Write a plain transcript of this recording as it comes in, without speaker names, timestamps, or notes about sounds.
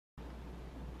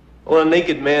Well, a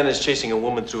naked man is chasing a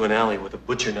woman through an alley with a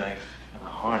butcher knife and a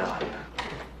heart on.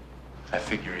 I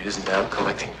figure he isn't out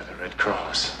collecting for the Red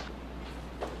Cross.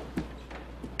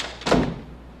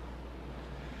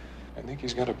 I think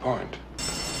he's got a point.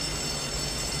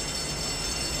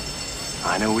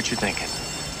 I know what you're thinking.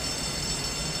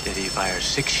 Did he fire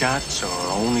 6 shots or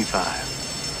only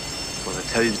 5? Well, to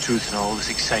tell you the truth, in all this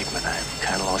excitement, I've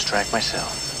kind of lost track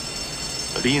myself.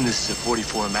 But being this is a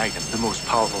 .44 Magnum, the most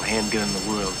powerful handgun in the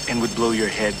world, and would blow your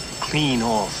head clean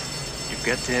off, you've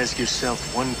got to ask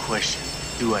yourself one question.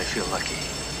 Do I feel lucky?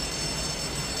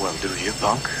 Well, do you,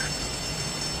 punk?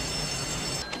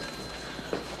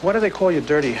 Why do they call you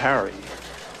Dirty Harry?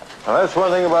 Well, that's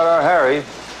one thing about our Harry.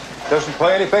 Doesn't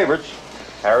play any favorites.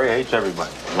 Harry hates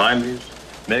everybody. Limeys,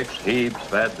 micks, heaps,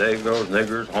 fat dagoes,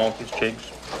 niggers, honkies, cheeks,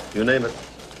 you name it.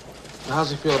 How's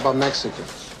he feel about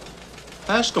Mexicans?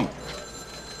 Ask him.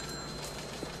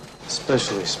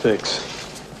 Especially Spicks.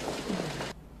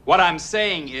 What I'm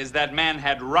saying is that man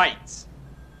had rights.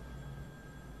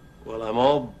 Well, I'm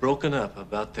all broken up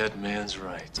about that man's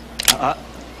rights. I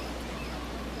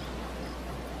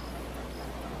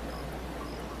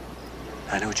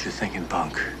know what you're thinking,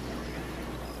 punk.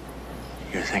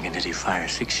 You're thinking, did he fire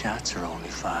 6 shots or only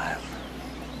 5?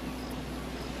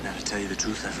 Now, to tell you the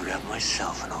truth, I forgot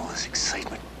myself in all this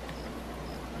excitement.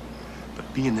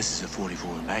 But being this is a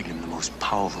 .44 Magnum, the most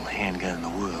powerful handgun in the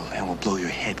world, and will blow your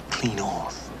head clean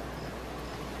off,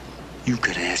 you've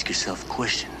got to ask yourself the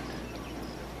question,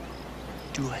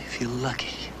 do I feel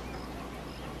lucky?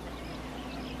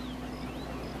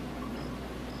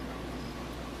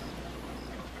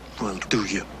 Well, do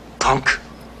you, punk?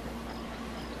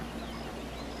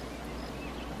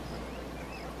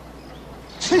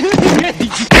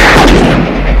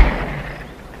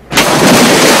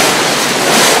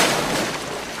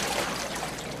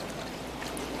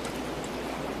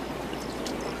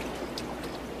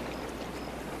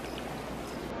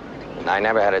 I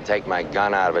never had to take my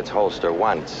gun out of its holster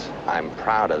once. I'm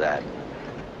proud of that.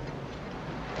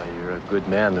 Well, you're a good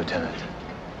man, Lieutenant.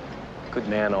 A good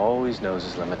man always knows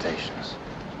his limitations.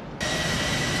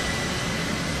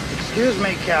 Excuse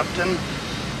me, Captain.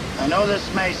 I know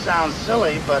this may sound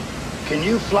silly, but can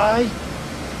you fly?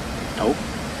 Nope.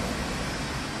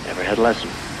 Never had a lesson.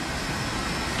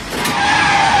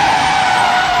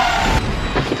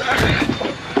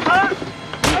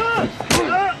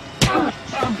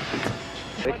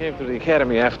 They came to the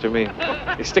academy after me.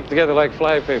 They stick together like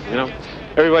flypaper, you know?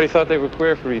 Everybody thought they were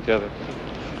queer for each other.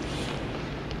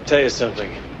 Tell you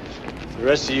something. If the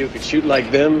rest of you could shoot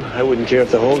like them, I wouldn't care if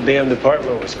the whole damn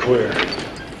department was queer.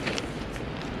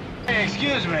 Hey,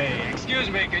 excuse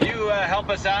me, could you help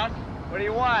us out? What do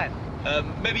you want?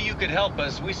 Maybe you could help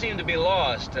us. We seem to be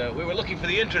lost. We were looking for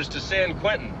the entrance to San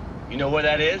Quentin. You know where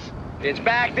that is? It's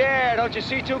back there, don't you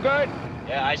see too good?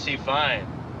 Yeah, I see fine.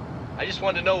 I just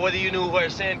wanted to know whether you knew where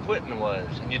San Quentin was.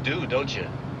 And you do, don't you?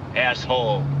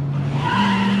 Asshole.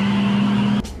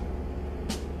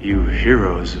 You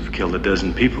heroes have killed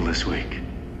 12 people this week.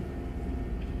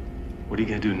 What are you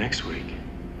gonna do next week?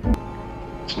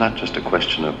 It's not just a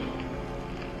question of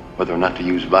whether or not to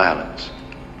use violence.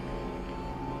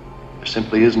 There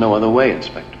simply is no other way,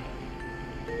 Inspector.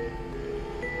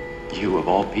 You, of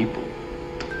all people,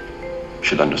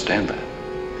 should understand that.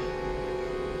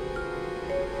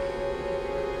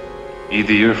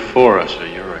 Either you're for us or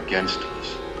you're against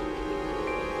us.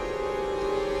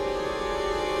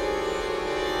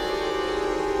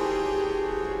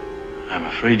 I'm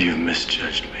afraid you've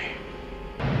misjudged me.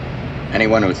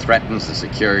 Anyone who threatens the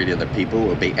security of the people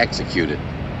will be executed.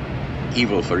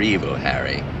 Evil for evil,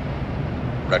 Harry.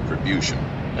 Retribution.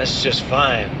 That's just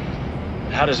fine.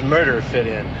 How does murder fit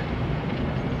in?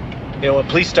 You know, when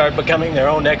police start becoming their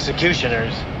own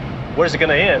executioners, where's it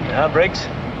gonna end, huh, Briggs?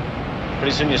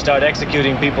 Pretty soon you start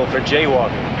executing people for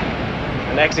jaywalking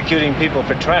and executing people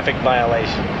for traffic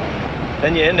violation.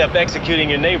 Then you end up executing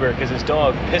your neighbor because his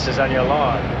dog pisses on your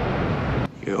lawn.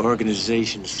 Your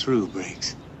organization's through,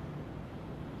 Briggs.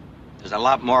 There's a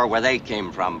lot more where they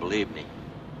came from, believe me.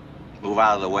 Move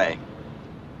out of the way.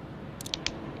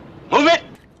 Move it!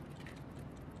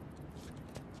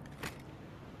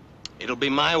 It'll be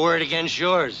my word against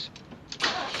yours.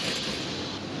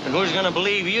 And who's gonna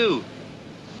believe you?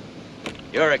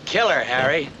 You're a killer,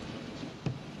 Harry.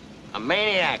 A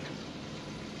maniac.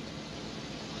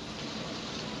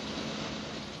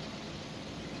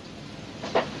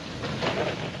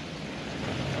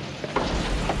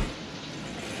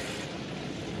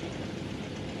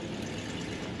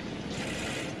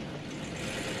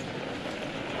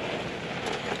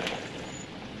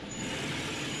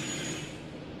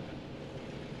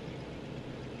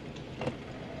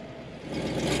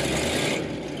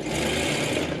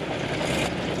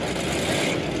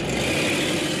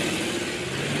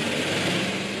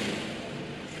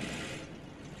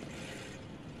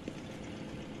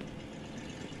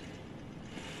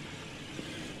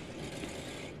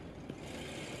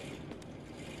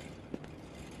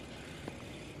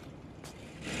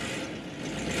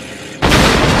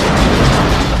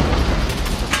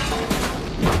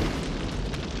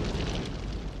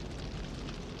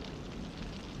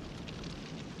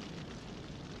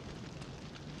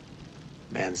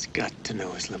 Man's got to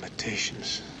know his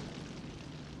limitations.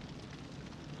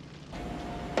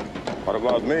 What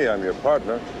about me? I'm your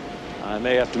partner. I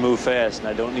may have to move fast, and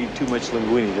I don't need too much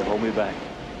linguine to hold me back.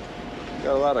 You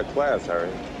got a lot of class, Harry.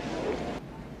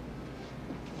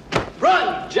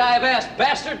 Run, jive-ass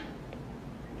bastard!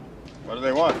 What do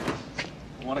they want?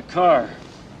 I want a car.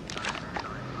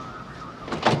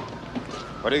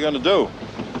 What are you gonna do?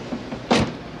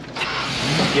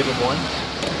 Give him one.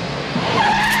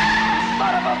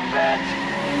 Son of a bitch!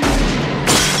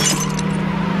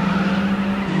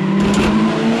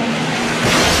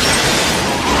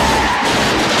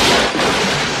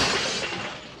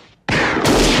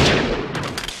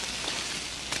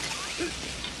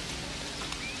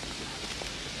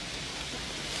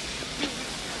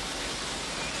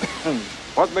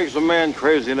 What makes a man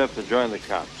crazy enough to join the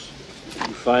cops?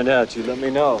 You find out, you let me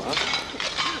know, huh?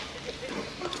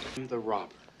 I'm the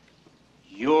robber.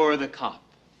 You're the cop.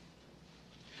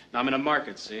 Now I'm in a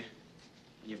market, see?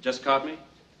 You've just caught me?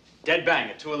 Dead bang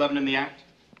at 2:11 in the act.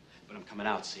 But I'm coming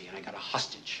out, see, and I got a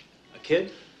hostage. A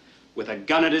kid with a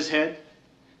gun at his head.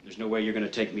 There's no way you're gonna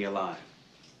take me alive.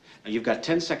 Now you've got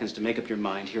 10 seconds to make up your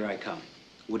mind. Here I come.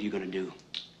 What are you gonna do?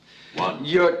 1,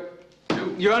 You're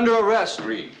 2, under arrest.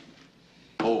 3,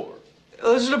 4.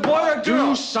 Is it a boy or a girl?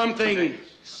 Do something.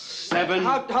 7.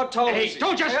 How tall is 8. he?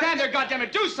 Don't just stand there,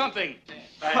 goddammit. Do something.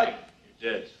 Bang.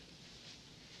 You're dead.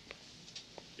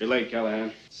 You're late,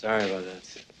 Callahan. Sorry about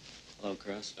that. Hello,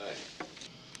 Cross.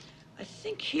 I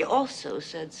think he also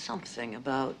said something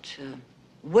about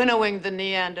winnowing the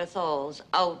Neanderthals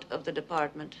out of the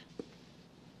department.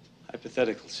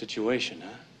 Hypothetical situation,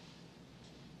 huh?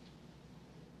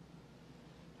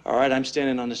 All right, I'm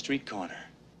standing on the street corner,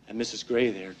 and Mrs. Gray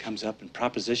there comes up and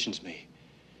propositions me.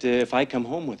 If I come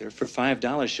home with her for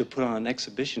 $5, she'll put on an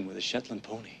exhibition with a Shetland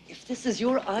pony. If this is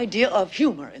your idea of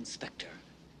humor, Inspector.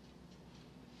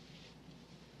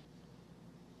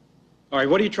 All right,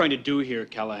 what are you trying to do here,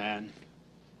 Callahan?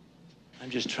 I'm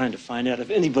just trying to find out if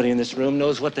anybody in this room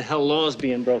knows what the hell law is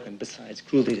being broken besides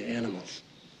cruelty to animals.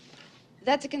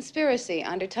 That's a conspiracy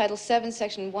under Title VII,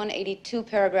 Section 182,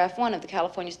 Paragraph 1 of the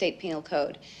California State Penal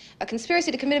Code. A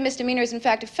conspiracy to commit a misdemeanor is, in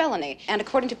fact, a felony. And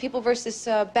according to People versus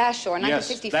Bashor,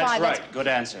 1965... Yes, that's right. Good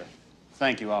answer.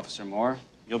 Thank you, Officer Moore.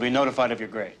 You'll be notified of your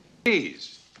grade.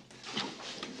 Please.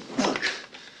 Look,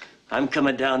 I'm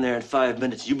coming down there in 5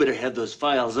 minutes. You better have those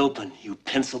files open, you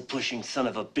pencil-pushing son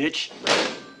of a bitch.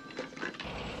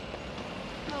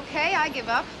 Okay, I give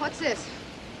up. What's this?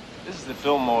 This is the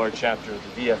Fillmore chapter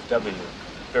of the VFW.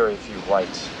 Very few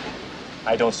whites.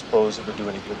 I don't suppose it would do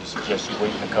any good to suggest you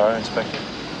wait in the car, Inspector?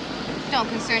 Don't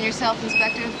concern yourself,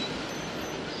 Inspector.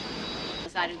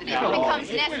 Decided that if it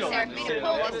becomes necessary for me to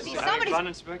pull this, see somebody's... Fun,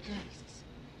 Inspector?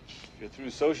 If you're through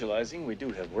socializing, we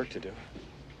do have work to do.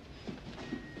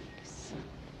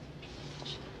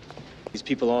 These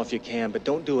people off you can, but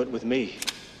don't do it with me.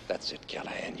 That's it,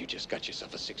 Callahan. You just got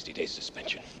yourself a 60-day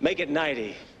suspension. Make it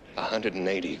 90.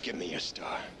 180. Give me your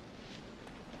star.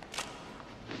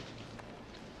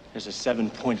 There's a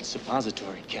 7-point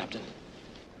suppository, Captain.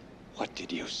 What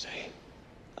did you say?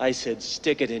 I said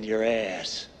stick it in your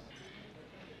ass.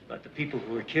 About the people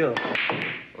who were killed.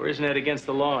 Or isn't that against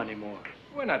the law anymore?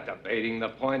 We're not debating the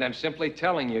point. I'm simply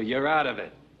telling you, you're out of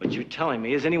it. What you're telling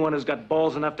me is anyone who's got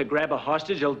balls enough to grab a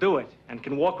hostage will do it and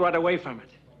can walk right away from it.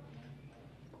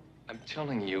 I'm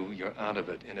telling you, you're out of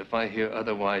it. And if I hear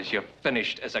otherwise, you're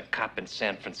finished as a cop in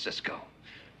San Francisco.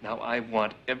 Now, I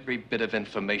want every bit of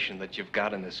information that you've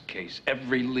got in this case.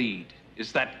 Every lead.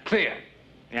 Is that clear?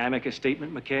 May I make a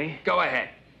statement, McKay? Go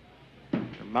ahead.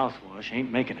 Your mouthwash ain't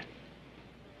making it.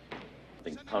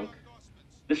 Punk.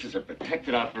 This is a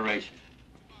protected operation.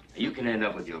 You can end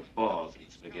up with your balls in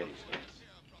spaghetti sauce.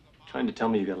 Trying to tell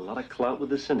me you got a lot of clout with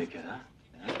the syndicate, huh?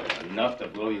 Enough to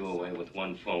blow you away with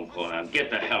one phone call. Now get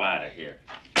the hell out of here.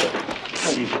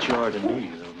 See what you are to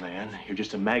me, little man. You're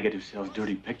just a maggot who sells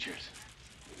dirty pictures.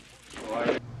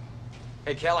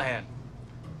 Hey, Callahan.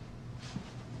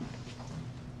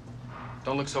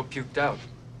 Don't look so puked out.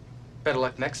 Better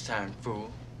luck next time,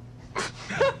 fool.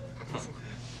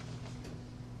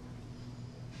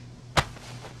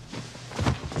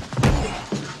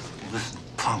 Listen,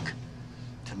 punk.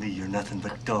 To me, you're nothing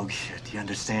but dog shit. You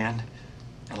understand?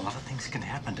 And a lot of things can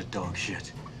happen to dog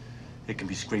shit. It can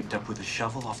be scraped up with a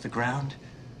shovel off the ground.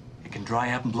 It can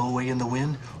dry up and blow away in the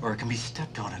wind, or it can be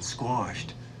stepped on and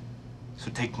squashed. So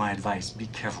take my advice. Be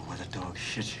careful where the dog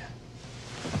shits you.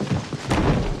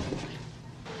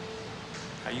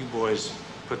 Now, you boys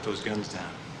put those guns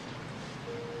down.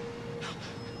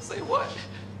 Say what?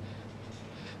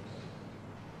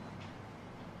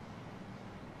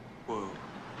 Whoa.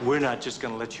 We're not just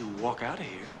gonna let you walk out of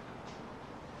here.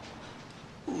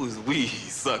 Who is we,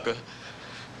 sucker?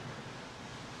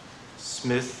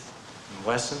 Smith and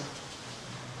Wesson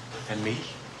and me.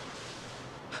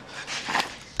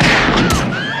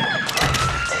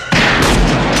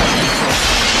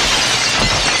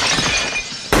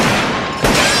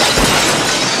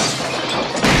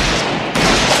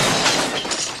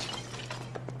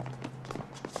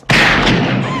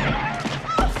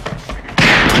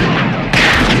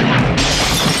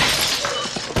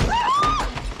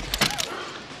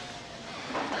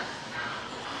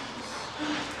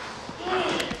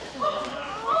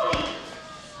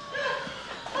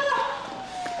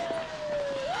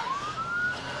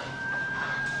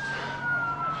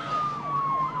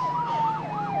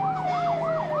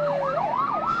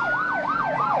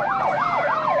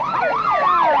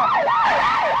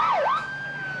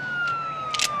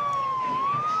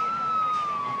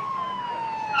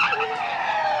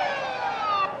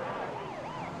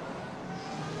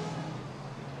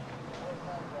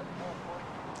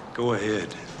 Go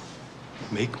ahead.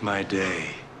 Make my day.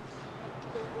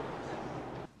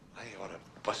 I ought to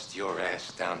bust your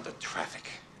ass down to traffic.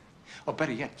 Or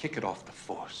better yet, kick it off the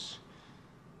force.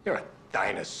 You're a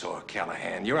dinosaur,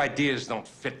 Callahan. Your ideas don't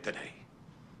fit today.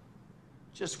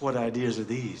 Just what ideas are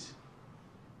these?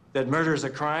 That murder is a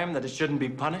crime, that it shouldn't be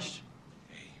punished?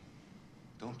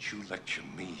 Don't you lecture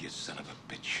me, you son of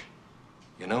a bitch.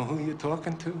 You know who you're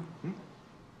talking to? Hmm?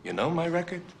 You know my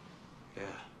record? Yeah.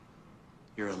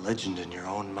 You're a legend in your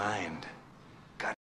own mind.